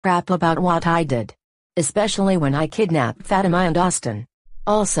crap about what I did. Especially when I kidnapped Fatima and Austin.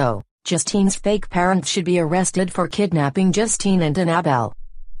 Also, Justine's fake parents should be arrested for kidnapping Justine and Annabelle.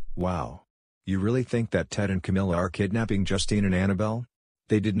 Wow. You really think that Ted and Camilla are kidnapping Justine and Annabelle?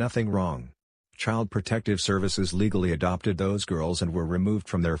 They did nothing wrong. Child Protective Services legally adopted those girls and were removed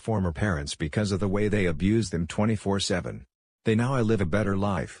from their former parents because of the way they abused them 24/7. They now live a better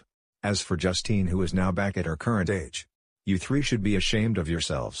life. As for Justine, who is now back at her current age, you three should be ashamed of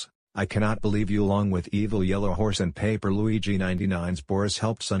yourselves. I cannot believe you, along with Evil Yellow Horse and Paper Luigi 99's Boris,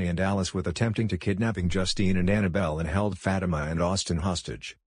 helped Sunny and Alice with attempting to kidnapping Justine and Annabelle and held Fatima and Austin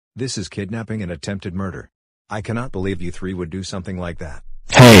hostage. This is kidnapping and attempted murder. I cannot believe you three would do something like that.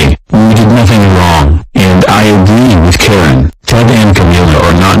 Hey, we did nothing wrong, and I agree with Karen. Ted and Camilla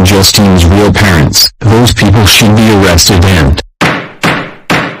are not Justine's real parents. Those people should be arrested and...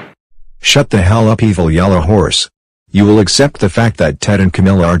 Shut the hell up, Evil Yellow Horse. You will accept the fact that Ted and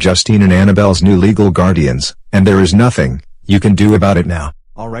Camilla are Justine and Annabelle's new legal guardians, and there is nothing you can do about it now.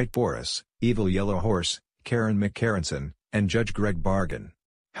 Alright, Boris, Evil Yellow Horse, Karen McCarronson, and Judge Greg Bargan.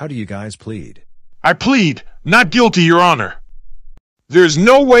 How do you guys plead? I plead not guilty, Your Honor. There's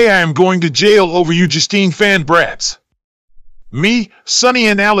no way I am going to jail over you Justine fan brats. Me, Sunny,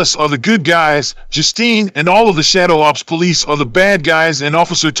 and Alice are the good guys, Justine and all of the Shadow Ops police are the bad guys, and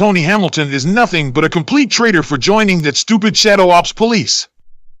Officer Tony Hamilton is nothing but a complete traitor for joining that stupid Shadow Ops police.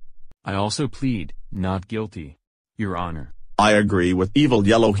 I also plead not guilty, Your Honor. I agree with Evil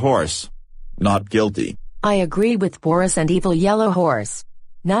Yellow Horse. Not guilty. I agree with Boris and Evil Yellow Horse.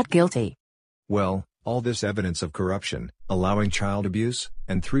 Not guilty. Well, all this evidence of corruption, allowing child abuse,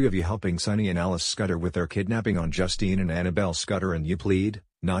 and three of you helping Sunny and Alice Scudder with their kidnapping on Justine and Annabelle Scudder, and you plead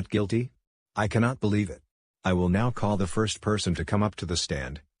not guilty? I cannot believe it. I will now call the first person to come up to the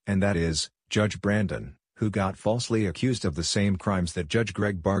stand, and that is Judge Brandon, who got falsely accused of the same crimes that Judge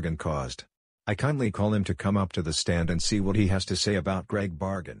Greg Bargan caused. I kindly call him to come up to the stand and see what he has to say about Greg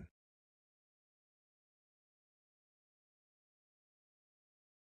Bargan.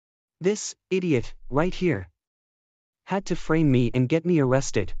 This idiot, right here, had to frame me and get me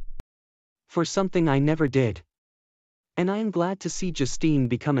arrested for something I never did. And I am glad to see Justine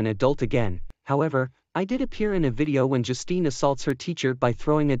become an adult again. However, I did appear in a video when Justine assaults her teacher by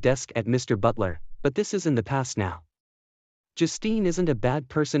throwing a desk at Mr. Butler, but this is in the past now. Justine isn't a bad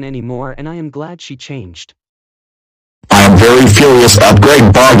person anymore, and I am glad she changed. I am very furious at Greg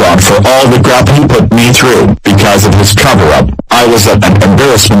Bargan for all the crap he put me through because of his cover-up. I was at an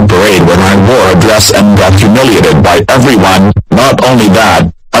embarrassment parade when I wore a dress and got humiliated by everyone. Not only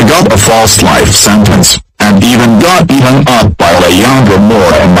that, I got a false life sentence, and even got beaten up by a younger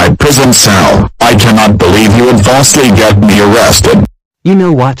Moore in my prison cell. I cannot believe you would falsely get me arrested. You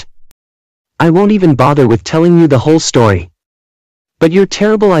know what? I won't even bother with telling you the whole story. But your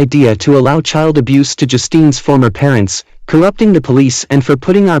terrible idea to allow child abuse to Justine's former parents, corrupting the police, and for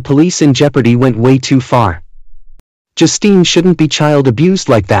putting our police in jeopardy went way too far. Justine shouldn't be child abused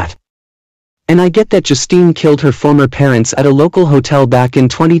like that. And I get that Justine killed her former parents at a local hotel back in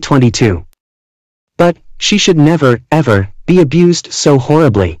 2022. But she should never, ever, be abused so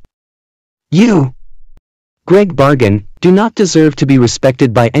horribly. You, Greg Bargan, do not deserve to be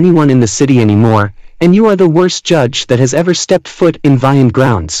respected by anyone in the city anymore, and you are the worst judge that has ever stepped foot in Vyond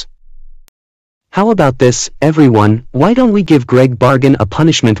grounds. How about this, everyone? Why don't we give Greg Bargan a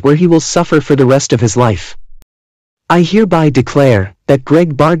punishment where he will suffer for the rest of his life? I hereby declare that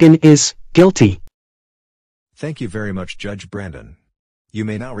Greg Bargan is guilty. Thank you very much, Judge Brandon. You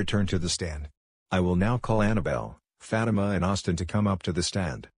may now return to the stand. I will now call Annabelle, Fatima, and Austin to come up to the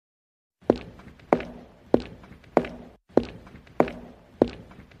stand.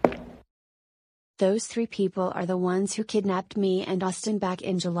 Those three people are the ones who kidnapped me and Austin back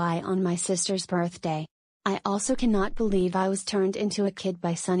in July on my sister's birthday. I also cannot believe I was turned into a kid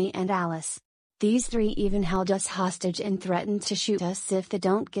by Sunny and Alice. These three even held us hostage and threatened to shoot us if they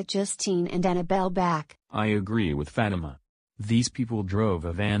don't get Justine and Annabelle back. I agree with Fatima. These people drove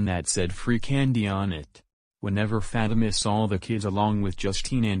a van that said free candy on it. Whenever Fatima saw the kids along with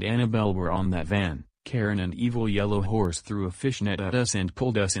Justine and Annabelle were on that van, Karen and Evil Yellow Horse threw a fishnet at us and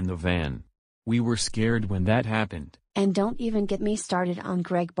pulled us in the van. We were scared when that happened. And don't even get me started on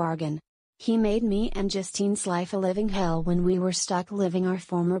Greg Bargan. He made me and Justine's life a living hell when we were stuck living our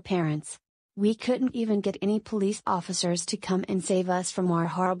former parents. We couldn't even get any police officers to come and save us from our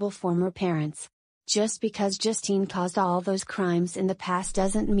horrible former parents. Just because Justine caused all those crimes in the past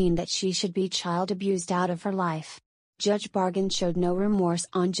doesn't mean that she should be child abused out of her life. Judge Bargan showed no remorse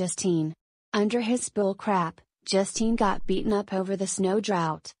on Justine. Under his bull crap, Justine got beaten up over the snow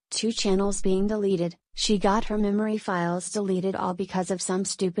drought, 2 channels being deleted, She got her memory files deleted all because of some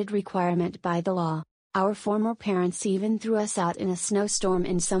stupid requirement by the law. Our former parents even threw us out in a snowstorm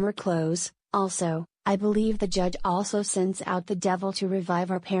in summer clothes. Also, I believe the judge also sends out the devil to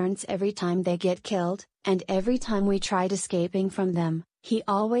revive our parents every time they get killed, and every time we tried escaping from them, he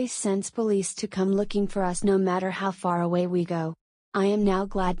always sends police to come looking for us no matter how far away we go. I am now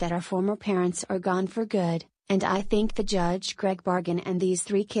glad that our former parents are gone for good, and I think the judge Greg Bargan and these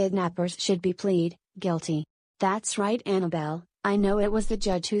 3 kidnappers should be plead guilty. That's right, Annabelle. I know it was the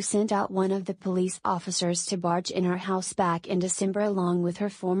judge who sent out one of the police officers to barge in our house back in December along with her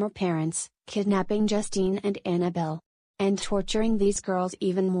former parents, kidnapping Justine and Annabelle. And torturing these girls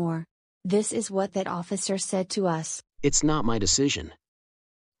even more. This is what that officer said to us. It's not my decision.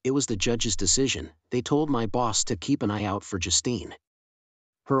 It was the judge's decision. They told my boss to keep an eye out for Justine.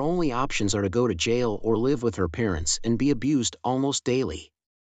 Her only options are to go to jail or live with her parents and be abused almost daily.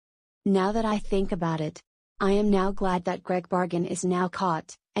 Now that I think about it, I am now glad that Greg Bargan is now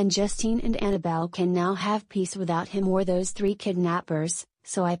caught, and Justine and Annabelle can now have peace without him or those 3 kidnappers,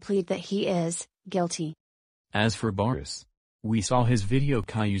 so I plead that he is guilty. As for Boris, we saw his video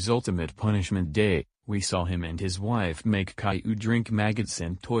Caillou's Ultimate Punishment Day. We saw him and his wife make Caillou drink maggots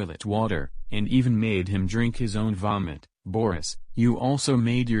and toilet water, and even made him drink his own vomit. Boris, you also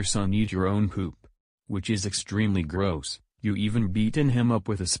made your son eat your own poop, which is extremely gross. You even beaten him up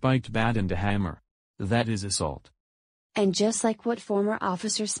with a spiked bat and a hammer. That is assault. And just like what former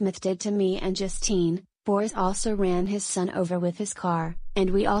Officer Smith did to me and Justine, Boris also ran his son over with his car, and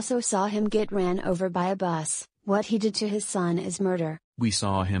we also saw him get ran over by a bus. What he did to his son is murder. We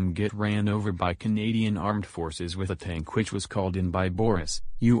saw him get ran over by Canadian Armed Forces with a tank which was called in by Boris.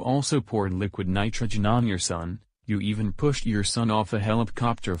 You also poured liquid nitrogen on your son. You even pushed your son off a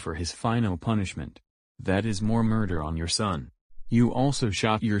helicopter for his final punishment. That is more murder on your son. You also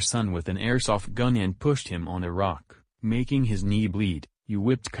shot your son with an airsoft gun and pushed him on a rock, making his knee bleed. You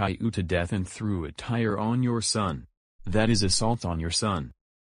whipped Caillou to death and threw a tire on your son. That is assault on your son.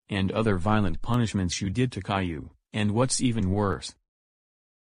 And other violent punishments you did to Caillou, and what's even worse.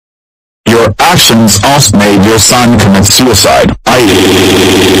 Your actions also made your son commit suicide.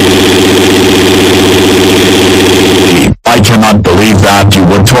 I cannot believe that you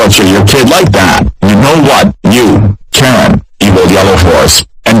would torture your kid like that. You know what? You, Karen, evil yellow horse,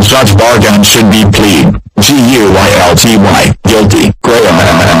 and Judge Bargan should be plead G-U-Y-L-T-Y, guilty.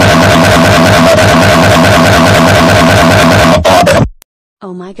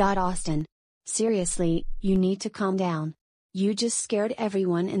 Oh my God, Austin. Seriously, you need to calm down. You just scared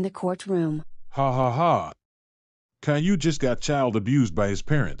everyone in the courtroom. Ha ha ha. Caillou just got child abused by his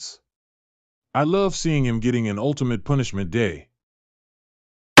parents. I love seeing him getting an ultimate punishment day.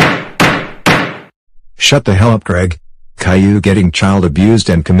 Shut the hell up, Greg. Caillou getting child abused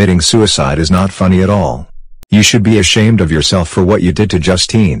and committing suicide is not funny at all. You should be ashamed of yourself for what you did to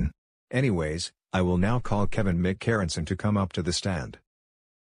Justine. Anyways, I will now call Kevin McCarranson to come up to the stand.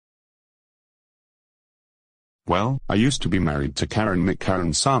 Well, I used to be married to Karen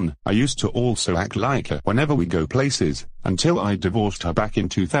McCarran's son. I used to also act like her whenever we go places, until I divorced her back in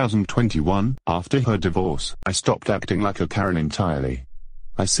 2021. After her divorce, I stopped acting like a Karen entirely.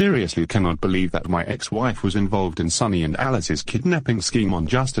 I seriously cannot believe that my ex-wife was involved in Sunny and Alice's kidnapping scheme on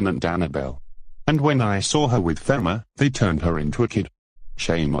Justin and Annabelle. And when I saw her with Thelma, they turned her into a kid.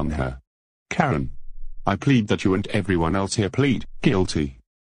 Shame on her. Karen, I plead that you and everyone else here plead guilty.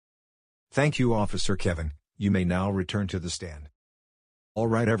 Thank you, Officer Kevin. You may now return to the stand.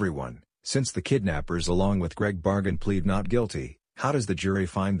 Alright everyone, since the kidnappers along with Greg Bargan plead not guilty, how does the jury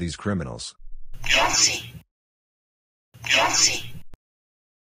find these criminals? Guilty. Guilty.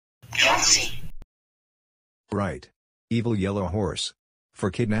 Guilty. Right. Evil Yellow Horse.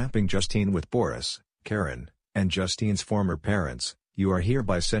 For kidnapping Justine with Boris, Karen, and Justine's former parents, you are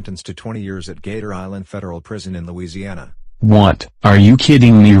hereby sentenced to 20 years at Gator Island Federal Prison in Louisiana. What? Are you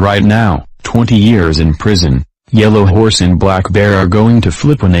kidding me right now? 20 years in prison. Yellow Horse and Black Bear are going to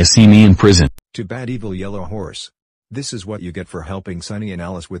flip when they see me in prison. Too bad, Evil Yellow Horse. This is what you get for helping Sunny and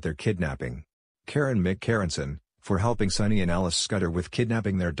Alice with their kidnapping. Karen McCarranson, for helping Sunny and Alice Scudder with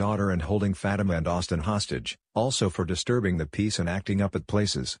kidnapping their daughter and holding Fatima and Austin hostage. Also for disturbing the peace and acting up at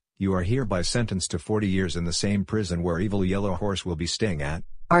places. You are hereby sentenced to 40 years in the same prison where Evil Yellow Horse will be staying at.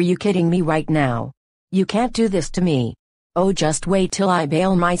 Are you kidding me right now? You can't do this to me. Oh, just wait till I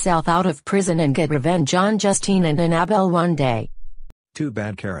bail myself out of prison and get revenge on Justine and Annabelle one day. Too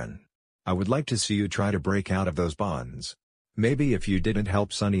bad, Karen. I would like to see you try to break out of those bonds. Maybe if you didn't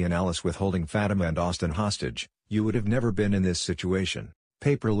help Sunny and Alice with holding Fatima and Austin hostage, you would have never been in this situation.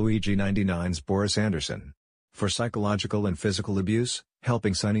 Paper Luigi 99's Boris Anderson. For psychological and physical abuse,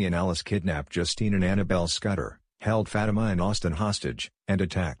 helping Sonny and Alice kidnap Justine and Annabelle Scudder, held Fatima and Austin hostage, and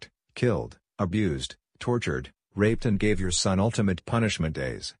attacked, killed, abused, tortured, raped and gave your son ultimate punishment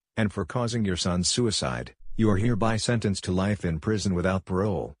days, and for causing your son's suicide, you are hereby sentenced to life in prison without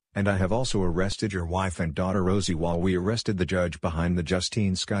parole, and I have also arrested your wife and daughter Rosie while we arrested the judge behind the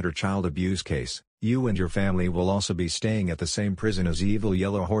Justine Scudder child abuse case. You and your family will also be staying at the same prison as Evil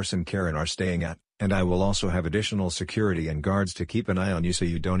Yellow Horse and Karen are staying at, and I will also have additional security and guards to keep an eye on you so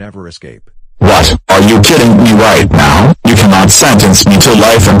you don't ever escape. What? Are you kidding me right now? You cannot sentence me to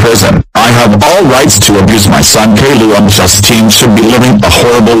life in prison. I have all rights to abuse my son Kalu, and Justine should be living a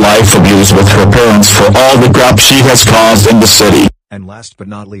horrible life abuse with her parents for all the crap she has caused in the city. And last but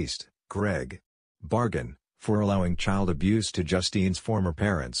not least, Greg Bargain, for allowing child abuse to Justine's former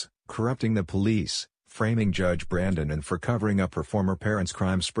parents, corrupting the police, framing Judge Brandon and for covering up her former parents'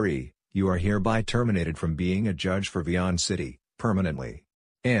 crime spree. You are hereby terminated from being a judge for Vyond City, permanently.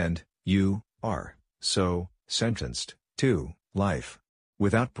 And, you are, so, sentenced, to, life.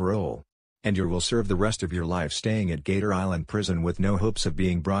 Without parole. And you will serve the rest of your life staying at Gator Island Prison with no hopes of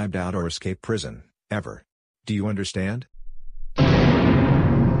being bribed out or escape prison, ever. Do you understand?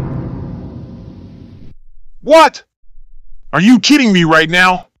 What? Are you kidding me right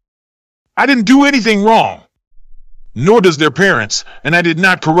now? I didn't do anything wrong. Nor does their parents, and I did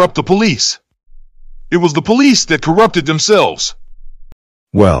not corrupt the police. It was the police that corrupted themselves.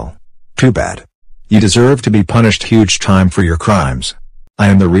 Well, too bad. You deserve to be punished huge time for your crimes. I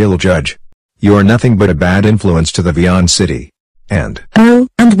am the real judge. You are nothing but a bad influence to the Vyond City. And oh,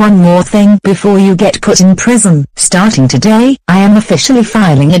 and one more thing before you get put in prison. Starting today, I am officially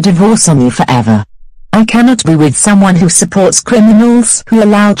filing a divorce on you forever. I cannot be with someone who supports criminals who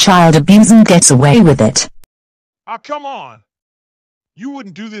allow child abuse and gets away with it. Ah, come on. You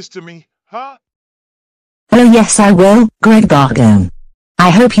wouldn't do this to me, huh? Oh yes I will, Greg Bargain. I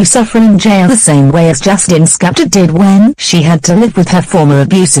hope you suffer in jail the same way as Justine Scudder did when she had to live with her former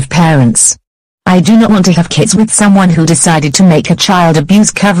abusive parents. I do not want to have kids with someone who decided to make a child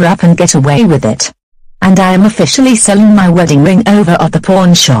abuse cover-up and get away with it. And I am officially selling my wedding ring over at the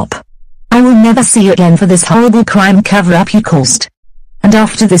pawn shop. I will never see you again for this horrible crime cover-up you caused. And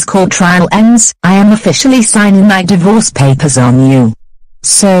after this court trial ends, I am officially signing my divorce papers on you.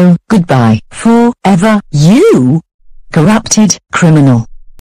 So, goodbye, forever, you corrupted criminal.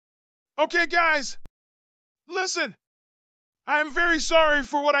 Okay guys, listen. I am very sorry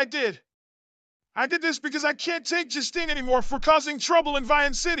for what I did. I did this because I can't take Justine anymore for causing trouble in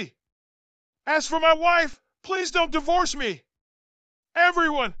Vyond City. As for my wife, please don't divorce me.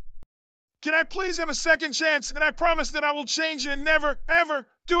 Everyone, can I please have a second chance, and I promise that I will change and never, ever,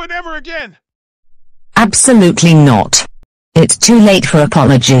 do it ever again. Absolutely not. It's too late for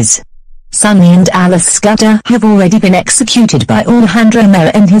apologies. Sonny and Alice Scudder have already been executed by Alejandro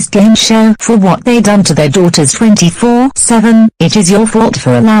Mera and his game show for what they done to their daughters 24/7. It is your fault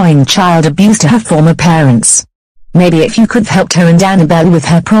for allowing child abuse to her former parents. Maybe if you could have helped her and Annabelle with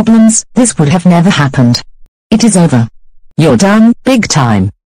her problems, this would have never happened. It is over. You're done, big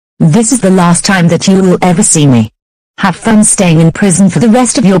time. This is the last time that you will ever see me. Have fun staying in prison for the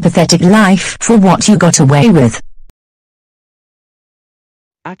rest of your pathetic life for what you got away with.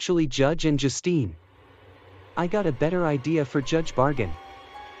 Actually, Judge and Justine, I got a better idea for Judge Bargain.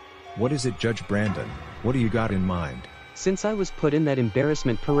 what is it, Judge Brandon? What do you got in mind? Since I was put in that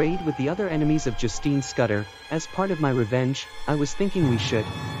embarrassment parade with the other enemies of Justine Scudder, as part of my revenge, I was thinking we should...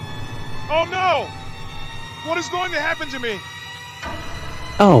 Oh no! What is going to happen to me?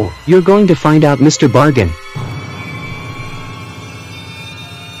 Oh, you're going to find out, Mr. Bargain.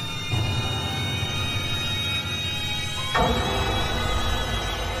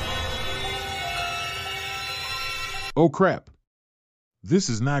 Oh crap. This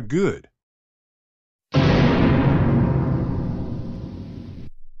is not good. No.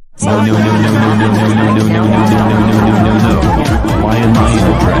 Why am I in a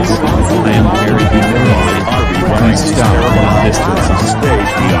dress? I am very humiliated. Please stop while distance on stage.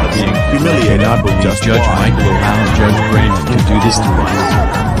 We are being humiliated. Cannot believe Judge Michael allowed Judge Brandon to do this to us.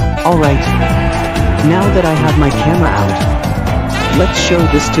 Alright. Now that I have my camera out, let's show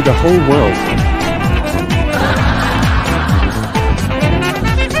this to the whole world.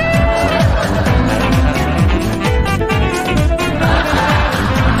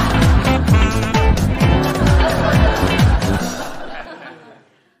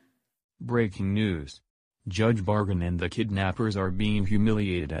 Breaking news. Judge Bargain and the kidnappers are being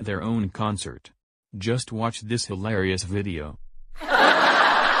humiliated at their own concert. Just watch this hilarious video.